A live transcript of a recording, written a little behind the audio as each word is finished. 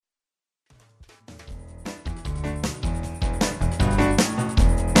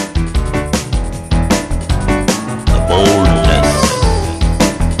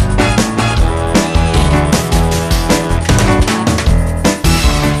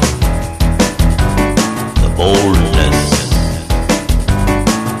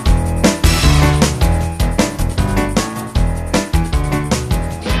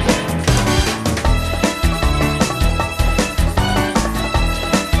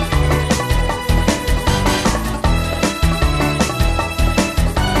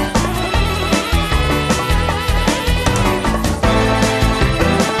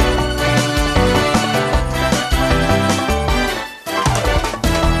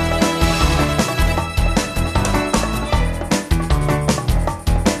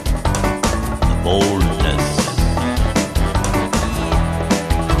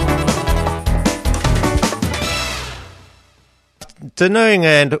afternoon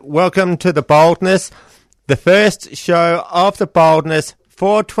and welcome to the Boldness, the first show of the Boldness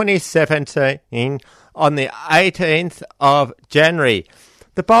for 2017 on the 18th of January.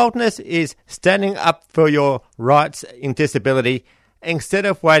 The Boldness is standing up for your rights in disability instead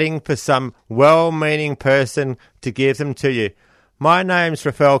of waiting for some well-meaning person to give them to you. My name's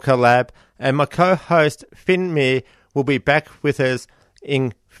Rafael Collab and my co-host Finn Meir will be back with us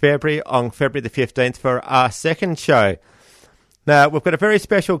on February the 15th for our second show. Now, we've got a very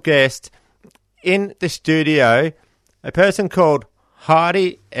special guest in the studio, a person called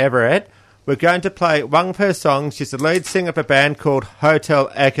Heidi Everett. We're going to play one of her songs. She's the lead singer of a band called Hotel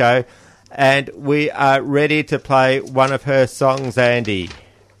Echo, and we are ready to play one of her songs, Andy.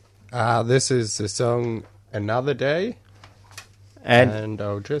 This is the song Another Day, and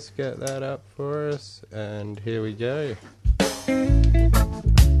I'll just get that up for us, and here we go.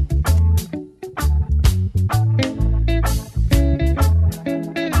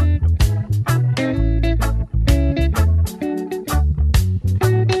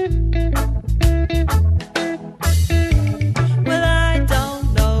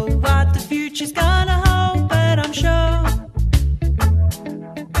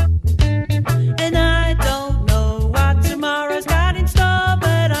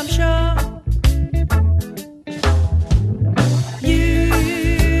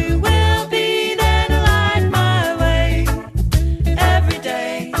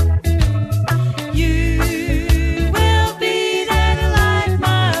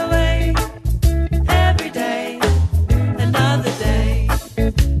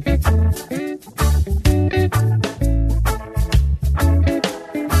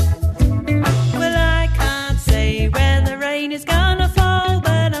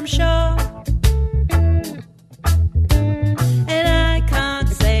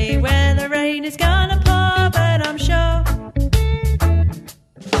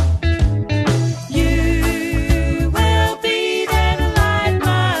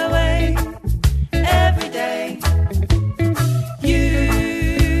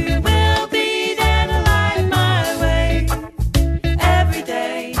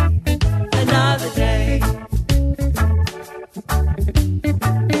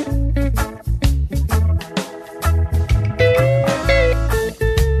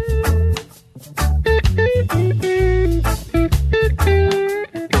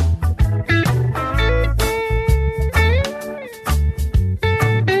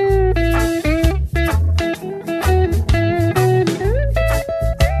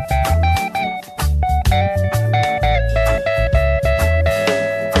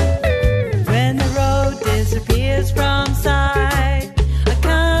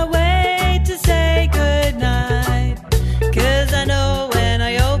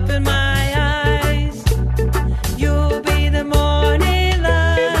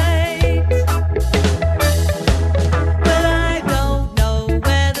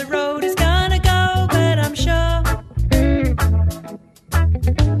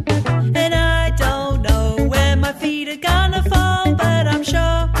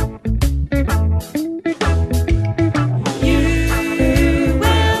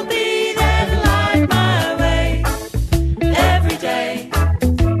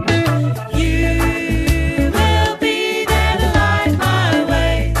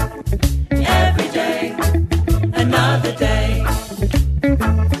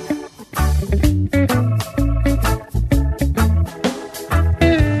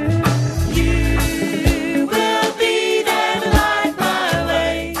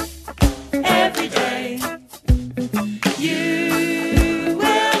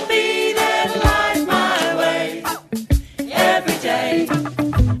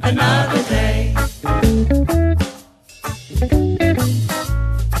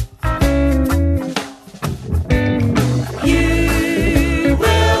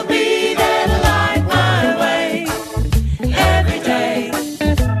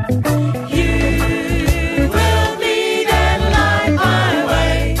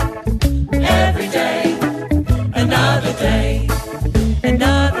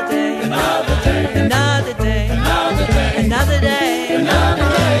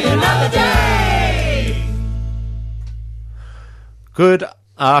 Good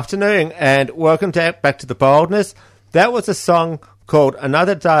afternoon and welcome back to the Boldness. That was a song called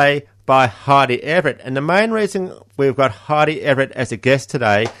Another Day by Heidi Everett, and the main reason we've got Heidi Everett as a guest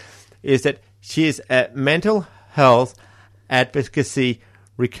today is that she is a mental health advocacy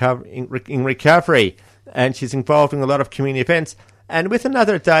in recovery, and she's involved in a lot of community events. And with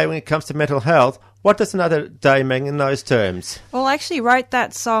Another Day, when it comes to mental health, What does another day mean in those terms? Well, I actually wrote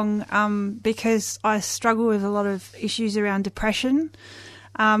that song because I struggle with a lot of issues around depression.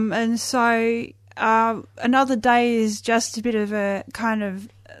 And so another day is just a bit of a kind of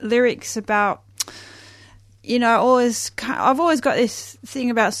lyrics about, I've always got this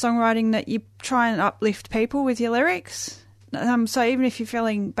thing about songwriting that you try and uplift people with your lyrics. So even if you're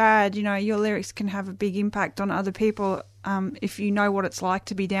feeling bad, your lyrics can have a big impact on other people if you know what it's like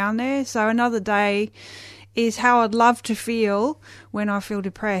to be down there. So another day is how I'd love to feel when I feel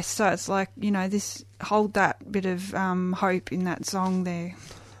depressed. So it's like, hold that bit of hope in that song there.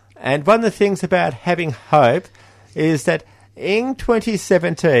 And one of the things about having hope is that in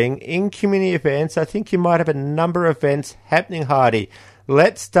 2017, in community events, I think you might have a number of events happening, Heidi.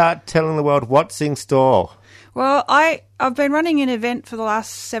 Let's start telling the world what's in store. Well, I've been running an event for the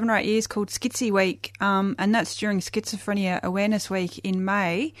last 7 or 8 years called Schizzy Week, and that's during Schizophrenia Awareness Week in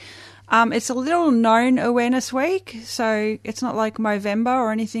May. It's a little known awareness week, so it's not like Movember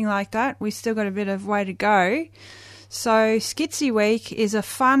or anything like that. We've still got a bit of way to go. So Schizzy Week is a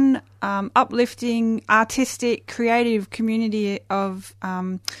fun, uplifting, artistic, creative community of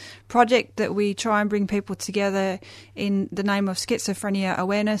project that we try and bring people together in the name of schizophrenia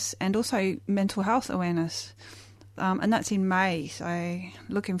awareness and also mental health awareness. And that's in May, so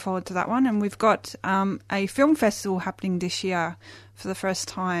looking forward to that one. And we've got a film festival happening this year for the first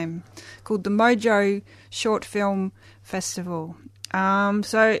time called the Mojo Short Film Festival.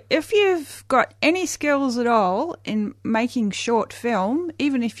 So if you've got any skills at all in making short film,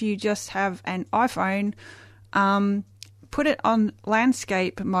 even if you just have an iPhone, put it on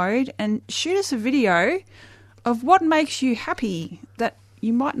landscape mode and shoot us a video of what makes you happy that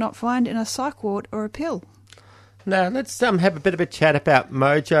you might not find in a psych ward or a pill. Now, let's have a bit of a chat about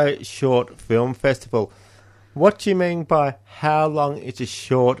Mojo Short Film Festival. What do you mean by how long is a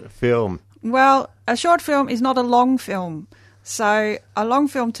short film? Well, a short film is not a long film. So a long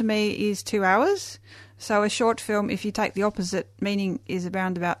film to me is 2 hours. So a short film, if you take the opposite meaning, is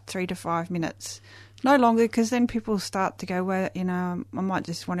around about 3 to 5 minutes. No longer, because then people start to go, well, I might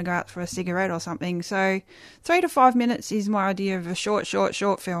just want to go out for a cigarette or something. So 3 to 5 minutes is my idea of a short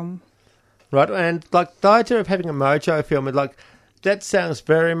film. Right, and like the idea of having a Mojo film, that sounds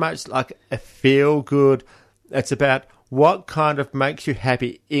very much like a feel-good. It's about what kind of makes you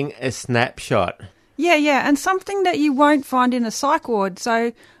happy in a snapshot. Yeah, and something that you won't find in a psych ward.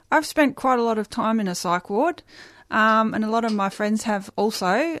 So I've spent quite a lot of time in a psych ward, and a lot of my friends have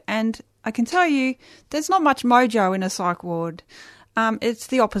also, and I can tell you there's not much mojo in a psych ward. It's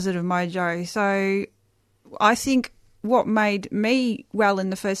the opposite of mojo. So I think what made me well in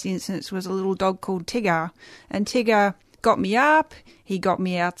the first instance was a little dog called Tigger, and Tigger got me up, he got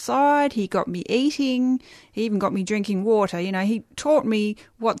me outside, he got me eating, he even got me drinking water. He taught me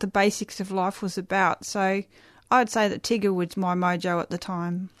what the basics of life was about. So I'd say that Tigger was my mojo at the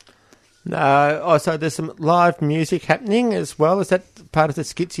time. Also, there's some live music happening as well. Is that part of the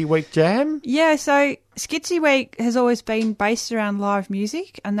Schizzy Week Jam? Yeah, so Schizzy Week has always been based around live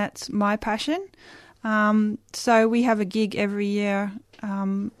music, and that's my passion. So we have a gig every year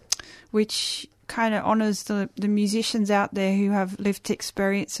which kind of honours the musicians out there who have lived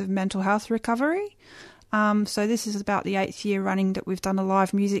experience of mental health recovery. So this is about the 8th year running that we've done a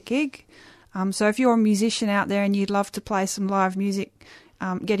live music gig. So if you're a musician out there and you'd love to play some live music,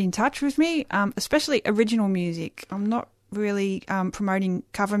 get in touch with me, especially original music. I'm not really promoting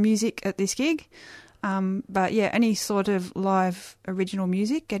cover music at this gig. But yeah, any sort of live original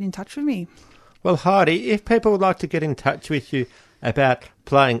music, get in touch with me. Well, Heidi, if people would like to get in touch with you about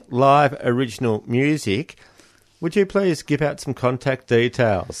playing live original music, would you please give out some contact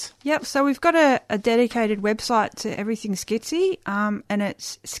details? Yep, so we've got a dedicated website to everything Schizzy, and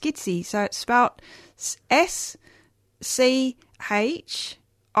it's Schizzy, so it's spelled SCHIZY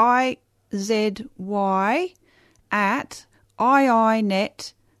at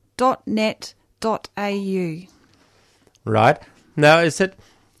iinet.net.au. Right. Now,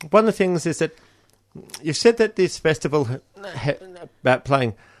 one of the things is that you've said that this festival about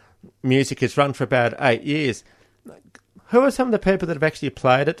playing music has run for about 8 years. Who are some of the people that have actually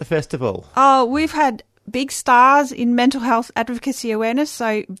played at the festival? Oh, we've had big stars in mental health advocacy awareness,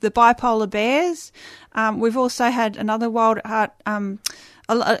 so the Bipolar Bears. We've also had another Wild at Heart,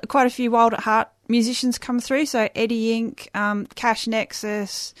 quite a few Wild at Heart musicians come through, so Eddie Inc., Cash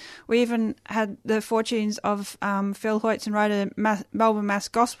Nexus. We even had the fortunes of Phil Hoyts and wrote a Melbourne Mass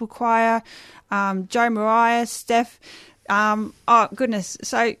Gospel Choir, Joe Mariah, Steph. Oh, goodness.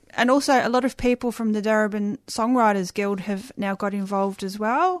 So, and also a lot of people from the Darebin Songwriters Guild have now got involved as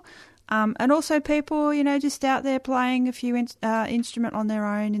well. And also people, just out there playing a few instrument on their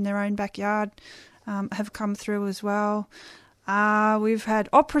own, in their own backyard. have come through as well. We've had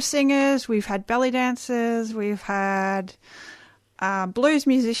opera singers, we've had belly dancers, we've had blues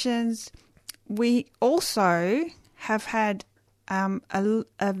musicians. We also have had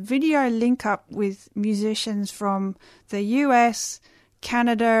a video link up with musicians from the US,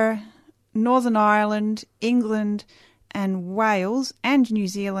 Canada, Northern Ireland, England and Wales and New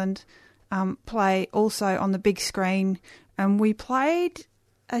Zealand play also on the big screen. And we played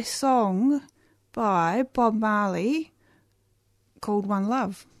a song by Bob Marley called One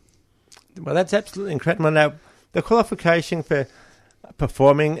Love. Well, that's absolutely incredible. Now, the qualification for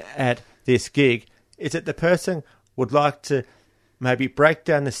performing at this gig is that the person would like to maybe break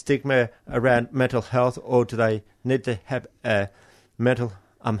down the stigma around mental health, or do they need to have a mental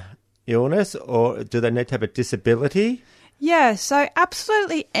illness, or do they need to have a disability? Yeah, so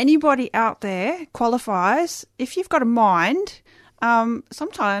absolutely anybody out there qualifies. If you've got a mind,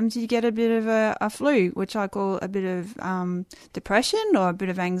 sometimes you get a bit of a flu, which I call a bit of depression or a bit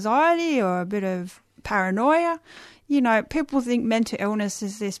of anxiety or a bit of paranoia. You know, people think mental illness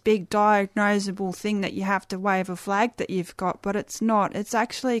is this big diagnosable thing that you have to wave a flag that you've got, but it's not. It's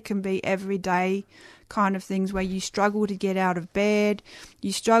actually can be everyday kind of things where you struggle to get out of bed,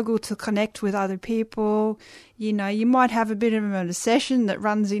 you struggle to connect with other people, you know, you might have a bit of an obsession that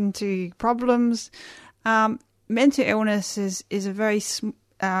runs into problems. Mental illness is a very,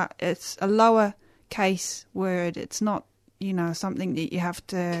 it's a lower case word. It's not, you know, something that you have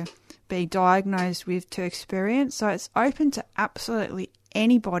to be diagnosed with to experience. So it's open to absolutely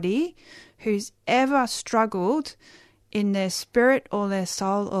anybody who's ever struggled in their spirit or their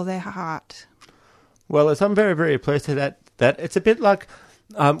soul or their heart. Well, as I'm very, very pleased to that it's a bit like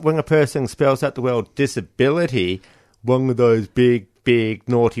when a person spells out the word disability, one of those big,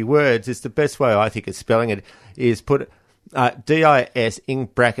 naughty words. It's the best way I think of spelling it is put DIS in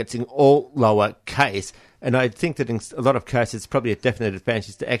brackets in all lower case. And I think that in a lot of cases, it's probably a definite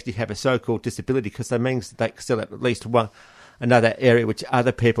advantage to actually have a so-called disability, because that means that they still have at least another area which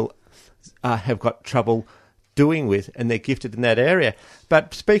other people have got trouble doing with, and they're gifted in that area.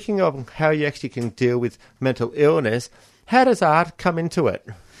 But speaking of how you actually can deal with mental illness, how does art come into it?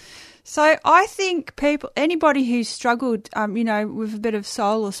 So I think anybody who's struggled, you know, with a bit of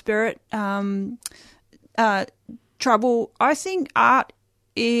soul or spirit trouble, I think art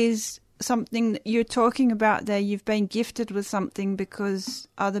is something that you're talking about there. You've been gifted with something because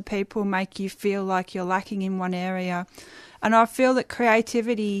other people make you feel like you're lacking in one area. And I feel that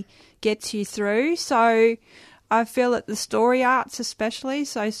creativity gets you through. So I feel that the story arts especially,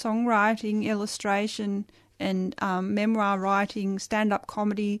 so songwriting, illustration and memoir writing, stand-up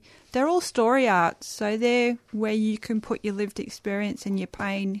comedy, they're all story arts. So they're where you can put your lived experience and your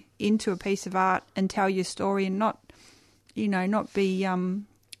pain into a piece of art and tell your story and not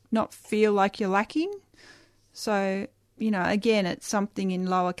feel like you're lacking. So, you know, again, it's something in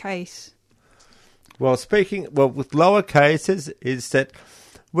lower case. Well, with lower cases is that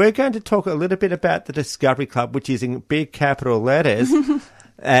we're going to talk a little bit about the Discovery Club, which is in big capital letters.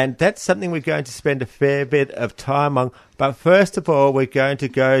 And that's something we're going to spend a fair bit of time on. But first of all, we're going to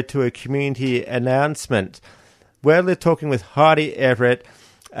go to a community announcement. We're talking with Heidi Everett,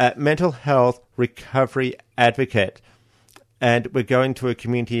 mental health recovery advocate. And we're going to a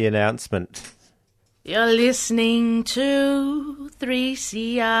community announcement. You're listening to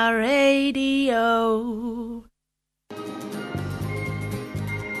 3CR Radio.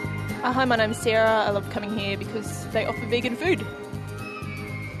 Hi, my name's Sarah. I love coming here because they offer vegan food.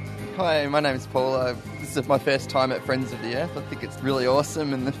 Hi, my name's Paula. This is my first time at Friends of the Earth. I think it's really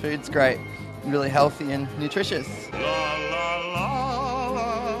awesome and the food's great, really healthy and nutritious.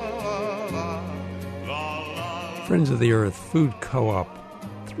 Friends of the Earth Food Co-op,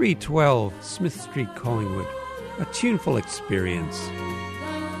 312 Smith Street, Collingwood. A tuneful experience.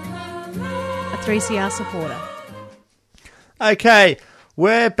 A 3CR supporter. Okay,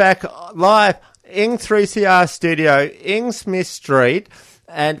 we're back live in 3CR studio in Smith Street,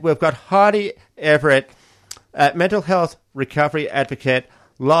 and we've got Heidi Everett, mental health recovery advocate,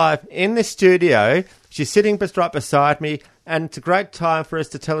 live in the studio. She's sitting right beside me, and it's a great time for us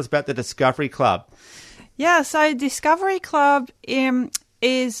to tell us about the Discovery Club. Yeah, so Discovery Club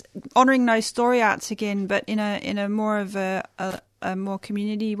is honouring those story arts again, but in a more of a more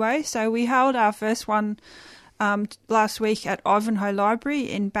community way. So we held our first one last week at Ivanhoe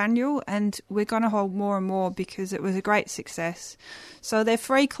Library in Banyule, and we're going to hold more and more because it was a great success. So they're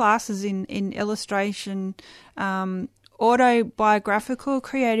free classes in illustration, autobiographical,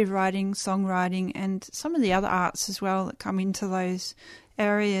 creative writing, songwriting, and some of the other arts as well that come into those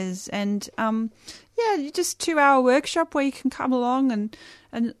areas. And, just 2-hour workshop where you can come along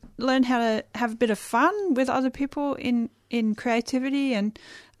and learn how to have a bit of fun with other people in creativity. And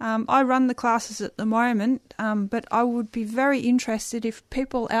I run the classes at the moment, but I would be very interested if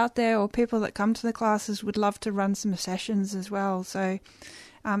people out there or people that come to the classes would love to run some sessions as well. So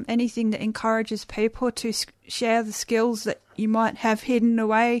anything that encourages people to share the skills that you might have hidden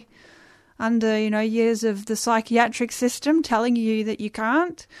away under, years of the psychiatric system telling you that you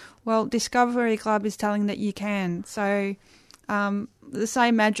can't. Well, Discovery Club is telling that you can. So the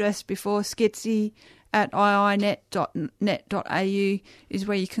same address before, Skitsy at iinet.net.au, is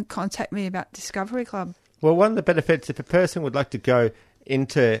where you can contact me about Discovery Club. Well, one of the benefits, if a person would like to go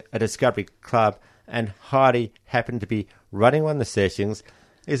into a Discovery Club and Heidi happened to be running one of the sessions,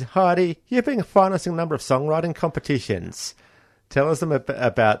 is Heidi, you've been a finalist in a number of songwriting competitions. Tell us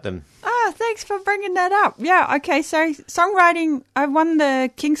about them. Thanks for bringing that up. Yeah, okay, so songwriting, I won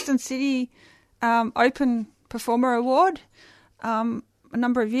the Kingston City Open Performer Award a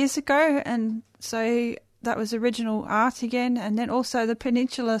number of years ago, and so that was original art again, and then also the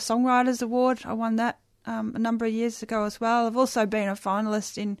Peninsula Songwriters Award, I won that a number of years ago as well. I've also been a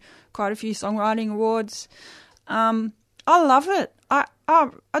finalist in quite a few songwriting awards. I love it. I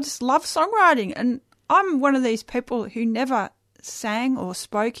just love songwriting, and I'm one of these people who never sang or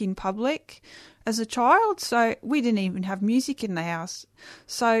spoke in public as a child, so we didn't even have music in the house.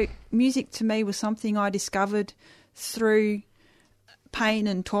 So music to me was something I discovered through pain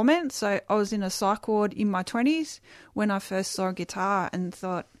and torment. So I was in a psych ward in my 20s when I first saw a guitar and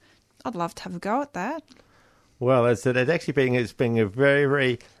thought, I'd love to have a go at that. Well, it's been a very,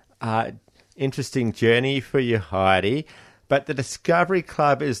 very interesting journey for you, Heidi. But the Discovery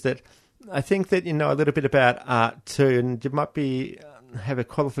Club is that I think that you know a little bit about art too, and you might have a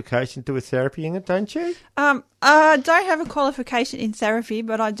qualification to do with therapy in it, don't you? I don't have a qualification in therapy,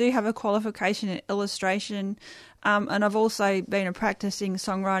 but I do have a qualification in illustration, and I've also been a practicing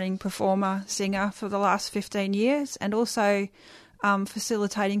songwriting performer, singer for the last 15 years, and also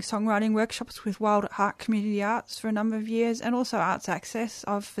facilitating songwriting workshops with Wild at Heart Community Arts for a number of years, and also Arts Access.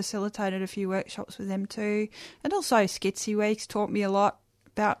 I've facilitated a few workshops with them too, and also Skitsy Weeks taught me a lot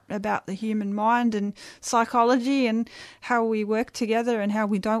about the human mind and psychology and how we work together and how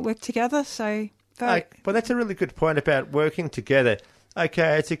we don't work together. So, well, that's a really good point about working together.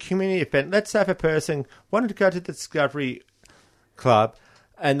 Okay, it's a community event. Let's have a person wanted to go to the Discovery Club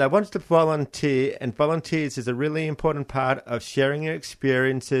and they wanted to volunteer, and volunteers is a really important part of sharing your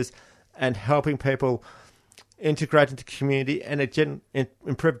experiences and helping people integrate into community and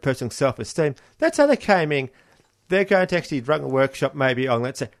improve a person's self-esteem. That's how they came in. They're going to actually run a workshop maybe on,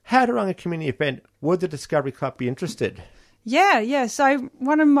 let's say, how to run a community event. Would the Discovery Club be interested? Yeah. So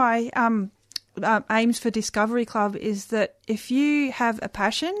one of my aims for Discovery Club is that if you have a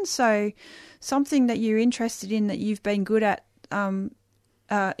passion, so something that you're interested in that you've been good at in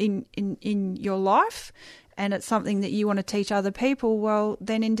your life, and it's something that you want to teach other people, well,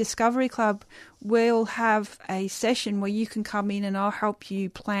 then in Discovery Club we'll have a session where you can come in and I'll help you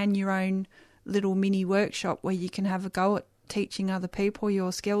plan your own little mini workshop where you can have a go at teaching other people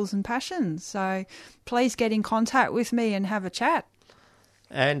your skills and passions. So please get in contact with me and have a chat.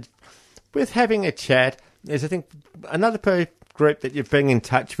 And with having a chat, is I think another group that you've been in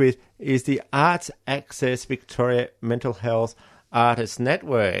touch with is the Arts Access Victoria Mental Health Artists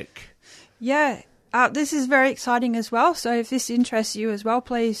Network. Yeah, this is very exciting as well. So if this interests you as well,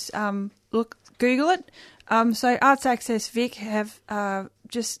 please Google it. So Arts Access Vic have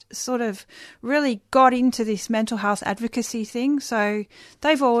just sort of really got into this mental health advocacy thing. So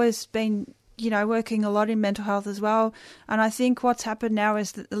they've always been, working a lot in mental health as well. And I think what's happened now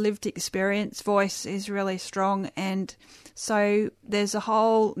is that the lived experience voice is really strong. And so there's a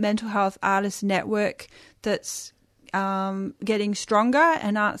whole mental health artist network that's getting stronger,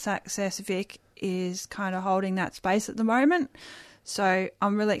 and Arts Access Vic is kind of holding that space at the moment. So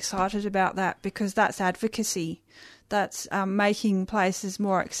I'm really excited about that because that's advocacy. That's making places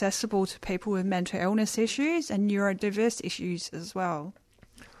more accessible to people with mental illness issues and neurodiverse issues as well.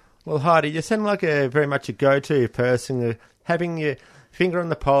 Well, Heidi, you sound like very much a go-to person, having your finger on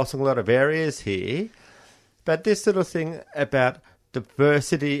the pulse in a lot of areas here. But this little thing about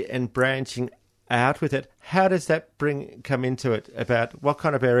diversity and branching out with it, how does that come into it, about what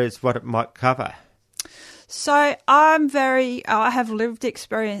kind of areas, what it might cover? So I have lived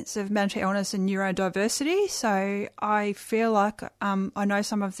experience of mental illness and neurodiversity, so I feel like I know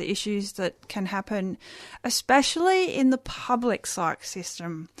some of the issues that can happen, especially in the public psych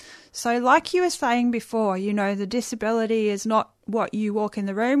system. So like you were saying before, the disability is not what you walk in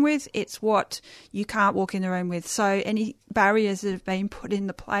the room with, it's what you can't walk in the room with. So any barriers that have been put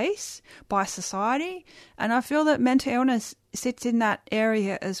into place by society. And I feel that mental illness sits in that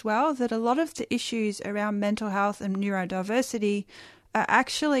area as well, that a lot of the issues around mental health and neurodiversity are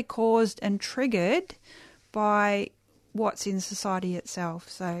actually caused and triggered by what's in society itself.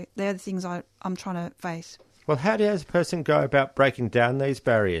 So they're the things I'm trying to face. Well, how does a person go about breaking down these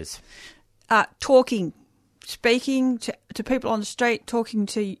barriers? Talking. Speaking to people on the street, talking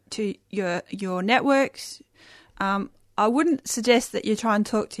to your networks. I wouldn't suggest that you try and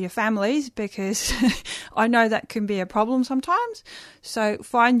talk to your families because I know that can be a problem sometimes. So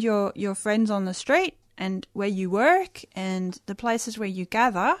find your friends on the street and where you work and the places where you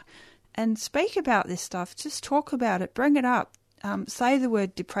gather and speak about this stuff. Just talk about it. Bring it up. Say the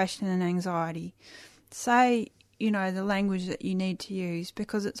word depression and anxiety. Say, the language that you need to use,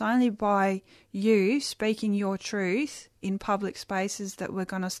 because it's only by you speaking your truth in public spaces that we're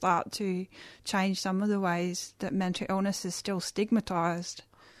going to start to change some of the ways that mental illness is still stigmatised.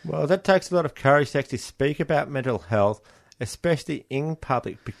 Well, that takes a lot of courage to actually speak about mental health, especially in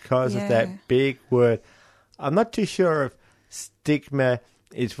public, because of that big word. I'm not too sure if stigma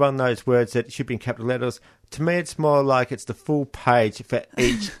is one of those words that should be in capital letters. To me, it's more like it's the full page for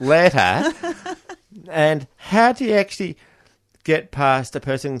each letter. And how do you actually get past a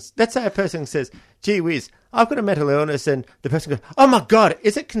person's... Let's say a person says, gee whiz, I've got a mental illness, and the person goes, oh my God,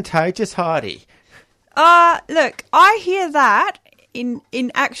 is it contagious, Heidi? Look, I hear that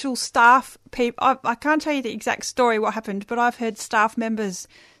in actual staff people. I can't tell you the exact story what happened, but I've heard staff members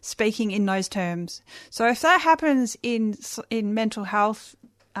speaking in those terms. So if that happens in mental health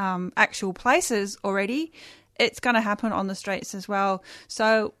actual places already, it's going to happen on the streets as well.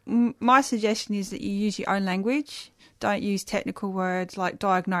 So my suggestion is that you use your own language. Don't use technical words like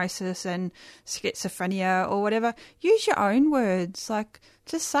diagnosis and schizophrenia or whatever. Use your own words. Like,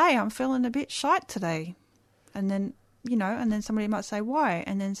 just say, I'm feeling a bit shite today. And then, and then somebody might say, why?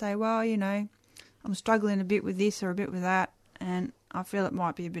 And then say, well, I'm struggling a bit with this or a bit with that, and I feel it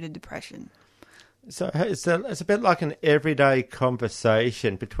might be a bit of depression. So it's a bit like an everyday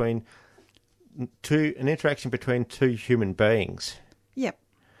conversation an interaction between two human beings. Yep.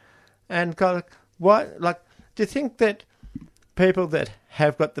 And do you think that people that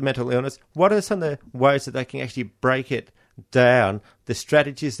have got the mental illness, what are some of the ways that they can actually break it down, the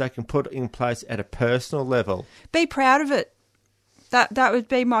strategies they can put in place at a personal level? Be proud of it. That would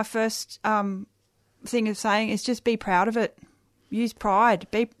be my first thing of saying, is just be proud of it. Use pride.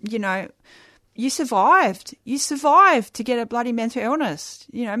 You survived. You survived to get a bloody mental illness.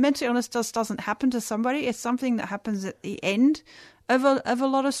 Mental illness just doesn't happen to somebody. It's something that happens at the end of a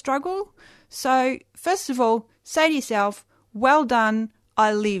lot of struggle. So, first of all, say to yourself, well done,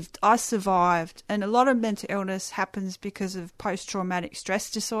 I lived, I survived. And a lot of mental illness happens because of post-traumatic stress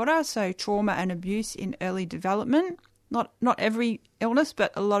disorder, so trauma and abuse in early development. Not every illness,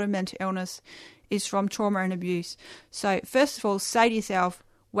 but a lot of mental illness is from trauma and abuse. So, first of all, say to yourself,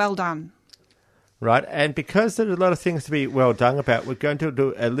 well done. Right, and because there's a lot of things to be well done about, we're going to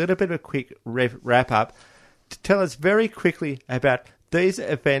do a little bit of a quick wrap-up to tell us very quickly about these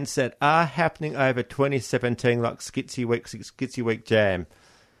events that are happening over 2017, like Skitsy Week Jam.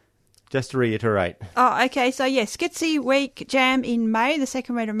 Just to reiterate. Oh, okay, so Skitsy Week Jam in May, the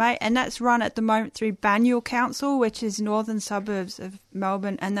second week of May, and that's run at the moment through Banyule Council, which is northern suburbs of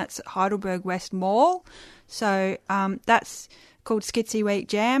Melbourne, and that's at Heidelberg West Mall. So that's called Skitsy Week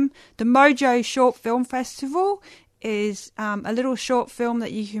Jam. The Mojo Short Film Festival is a little short film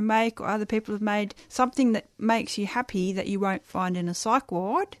that you can make, or other people have made, something that makes you happy that you won't find in a psych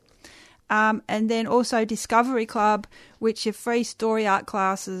ward. And then also Discovery Club, which are free story art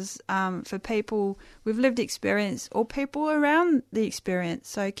classes for people with lived experience or people around the experience.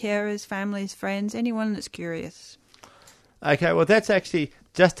 So carers, families, friends, anyone that's curious. Okay, well, that's actually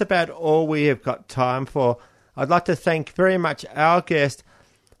just about all we have got time for. I'd like to thank very much our guest,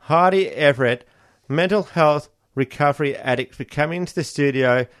 Heidi Everett, mental health recovery addict, for coming into the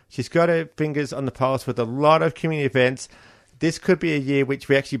studio. She's got her fingers on the pulse with a lot of community events. This could be a year which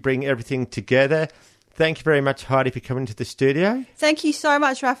we actually bring everything together. Thank you very much, Heidi, for coming to the studio. Thank you so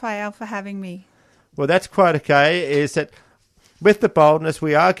much, Raphael, for having me. Well, that's quite okay, is that with the Boldness,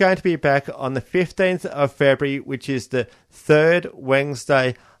 we are going to be back on the 15th of February, which is the third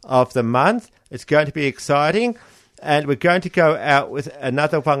Wednesday of the month. It's going to be exciting, and we're going to go out with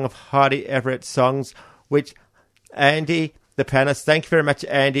another one of Heidi Everett's songs, which Andy, the panelist, thank you very much,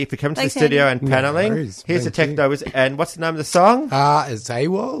 Andy, for coming to the studio and paneling. No, here's the technos, and what's the name of the song? It's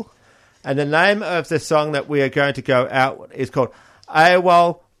AWOL. And the name of the song that we are going to go out is called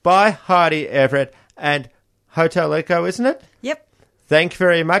AWOL by Heidi Everett. And Hotel Eco, isn't it? Yep. Thank you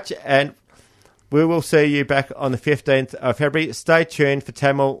very much, and we will see you back on the 15th of February. Stay tuned for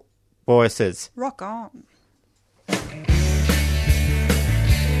Tamil Voices. Rock on.